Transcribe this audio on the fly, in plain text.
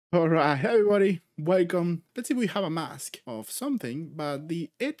Alright, hey everybody, welcome. Let's see, we have a mask of something, but the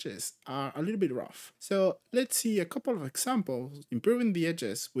edges are a little bit rough. So let's see a couple of examples improving the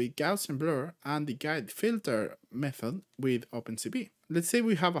edges with Gaussian Blur and the guide filter method with OpenCV. Let's say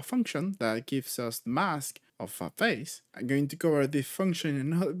we have a function that gives us the mask of a face. I'm going to cover this function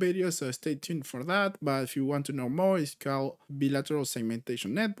in another video, so stay tuned for that. But if you want to know more, it's called Bilateral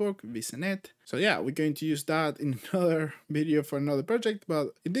Segmentation Network, VSNet. So yeah, we're going to use that in another video for another project,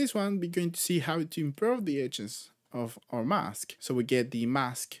 but in this one, we're going to see how to improve the edges of our mask. So we get the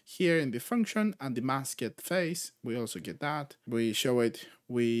mask here in the function and the masked face. We also get that. We show it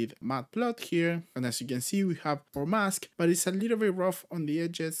with matplot here, and as you can see, we have our mask, but it's a little bit rough on the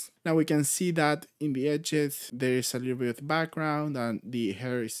edges. Now we can see that in the edges there is a little bit of background and the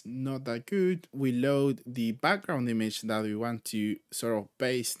hair is not that good. We load the background image that we want to sort of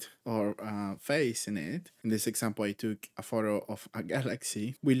paste our face in it. In this example, I took a photo of a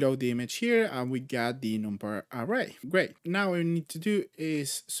galaxy. We load the image here and we got the number array. Great. Now what we need to do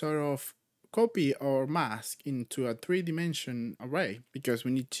is sort of copy our mask into a 3-dimension array because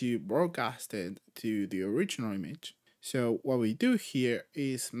we need to broadcast it to the original image. So what we do here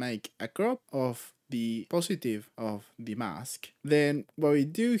is make a crop of the positive of the mask. Then what we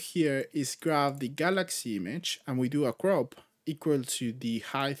do here is grab the galaxy image and we do a crop equal to the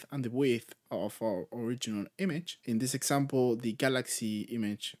height and the width of our original image. In this example, the galaxy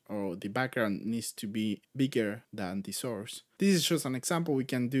image or the background needs to be bigger than the source. This is just an example. We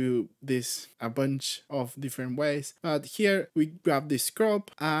can do this a bunch of different ways, but here we grab this crop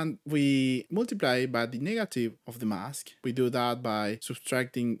and we multiply by the negative of the mask. We do that by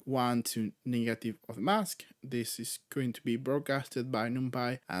subtracting 1 to negative of the mask. This is going to be broadcasted by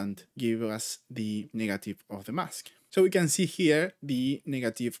NumPy and give us the negative of the mask. So we can see here the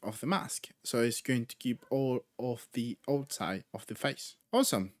negative of the mask. So it's going to keep all of the outside of the face.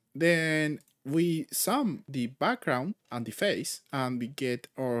 Awesome. Then we sum the background and the face and we get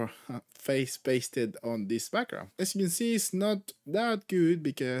our face pasted on this background. As you can see, it's not that good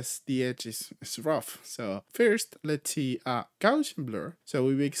because the edge is rough. So first, let's see a Gaussian blur. So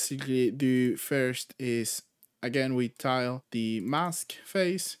we basically do first is again, we tile the mask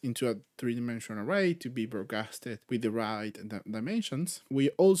face into a 3-dimensional array to be broadcasted with the right dimensions. We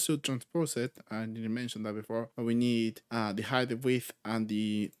also transpose it, I didn't mention that before, but we need the height, the width, and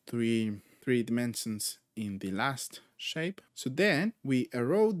the three dimensions in the last shape. So then we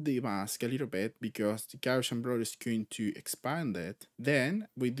erode the mask a little bit because the Gaussian blur is going to expand it. Then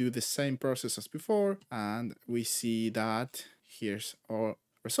we do the same process as before and we see that here's our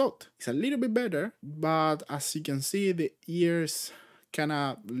result. It's a little bit better, but as you can see, the ears kind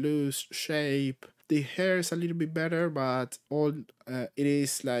of lose shape. The hair is a little bit better, but all it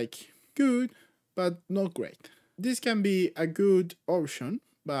is like good, but not great. This can be a good option,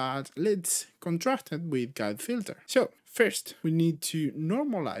 but let's contrast it with guide filter. So first, we need to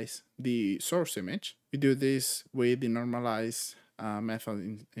normalize the source image. We do this with the normalize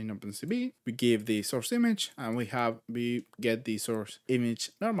method in OpenCV. We give the source image and we get the source image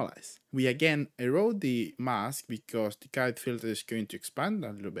normalized. We again erode the mask because the guide filter is going to expand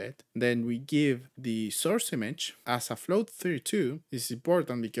a little bit. Then we give the source image as a float 32. This is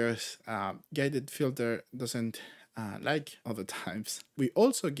important because guided filter doesn't like other times. We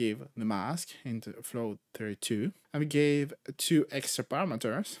also give the mask into float 32 and we gave 2 extra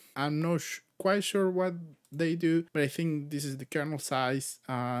parameters. I'm not quite sure what they do, but I think this is the kernel size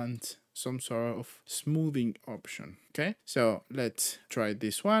and some sort of smoothing option. Okay, so let's try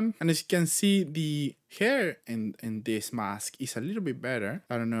this one. And as you can see, the hair in this mask is a little bit better.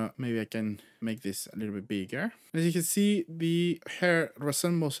 I don't know, maybe I can make this a little bit bigger. As you can see, the hair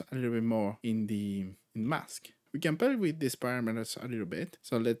resembles a little bit more in the mask. We can play with these parameters a little bit.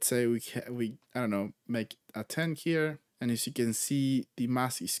 So let's say we I don't know, make a 10 here. And as you can see, the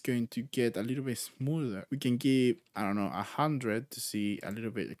mask is going to get a little bit smoother. We can give, I don't know, 100 to see a little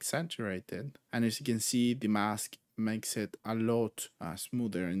bit exaggerated. And as you can see, the mask makes it a lot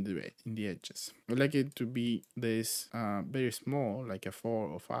smoother in the edges. I like it to be this very small, like a 4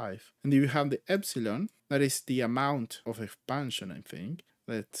 or 5. And then you have the epsilon, that is the amount of expansion, I think.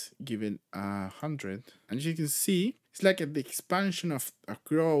 Let's give it 100. And as you can see, it's like the expansion of a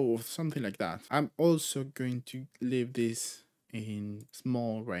grow or something like that. I'm also going to leave this in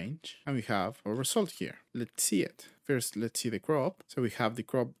small range. And we have our result here. Let's see it. First, let's see the crop. So we have the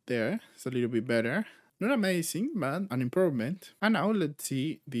crop there. It's a little bit better. Not amazing, but an improvement. And now let's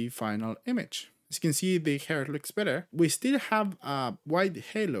see the final image. As you can see, the hair looks better. We still have a white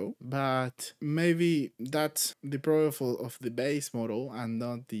halo, but maybe that's the profile of the base model and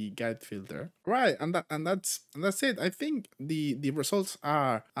not the guide filter. Right, and that's it. I think the results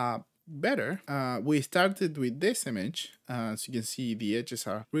are better. We started with this image. As you can see, the edges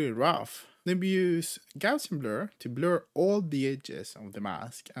are really rough. Then we use Gaussian Blur to blur all the edges of the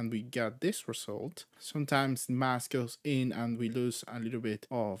mask, and we got this result. Sometimes the mask goes in and we lose a little bit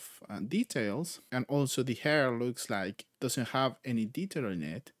of details, and also the hair looks like doesn't have any detail in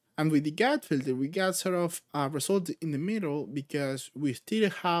it. And with the guide filter, we got sort of a result in the middle because we still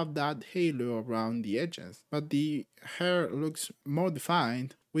have that halo around the edges, but the hair looks more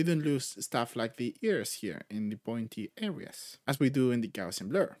defined. We don't lose stuff like the ears here in the pointy areas, as we do in the Gaussian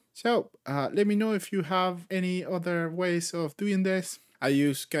Blur. So let me know if you have any other ways of doing this. I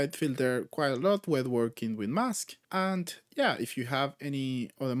use guide filter quite a lot when working with mask. And yeah, if you have any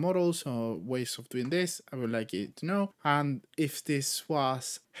other models or ways of doing this, I would like it to know. And if this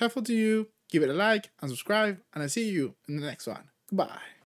was helpful to you, give it a like and subscribe, and I'll see you in the next one. Goodbye.